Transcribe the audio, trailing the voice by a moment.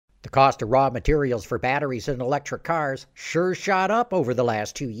cost of raw materials for batteries in electric cars sure shot up over the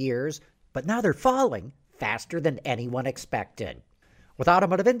last 2 years, but now they're falling faster than anyone expected. With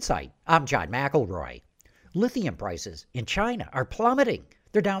Automotive Insight, I'm John McElroy. Lithium prices in China are plummeting.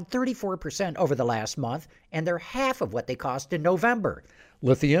 They're down 34% over the last month, and they're half of what they cost in November.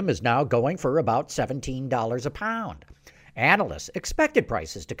 Lithium is now going for about $17 a pound. Analysts expected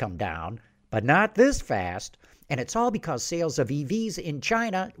prices to come down, but not this fast, and it's all because sales of EVs in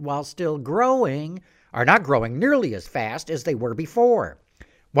China, while still growing, are not growing nearly as fast as they were before.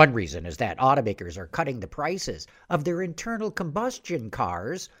 One reason is that automakers are cutting the prices of their internal combustion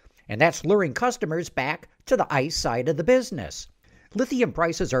cars, and that's luring customers back to the ICE side of the business. Lithium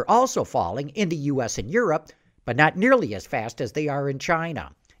prices are also falling in the US and Europe, but not nearly as fast as they are in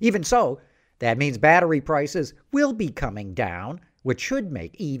China. Even so, that means battery prices will be coming down, which should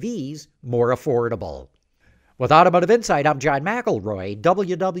make EVs more affordable. With Automotive Insight, I'm John McElroy,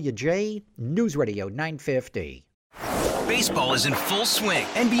 WWJ News Radio 950. Baseball is in full swing.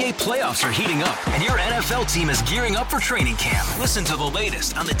 NBA playoffs are heating up, and your NFL team is gearing up for training camp. Listen to the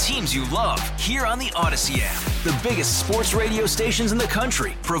latest on the teams you love here on the Odyssey app. The biggest sports radio stations in the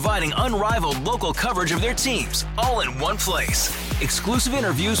country, providing unrivaled local coverage of their teams, all in one place. Exclusive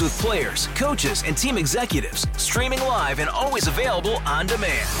interviews with players, coaches, and team executives, streaming live and always available on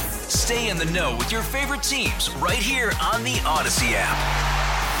demand. Stay in the know with your favorite teams right here on the Odyssey app.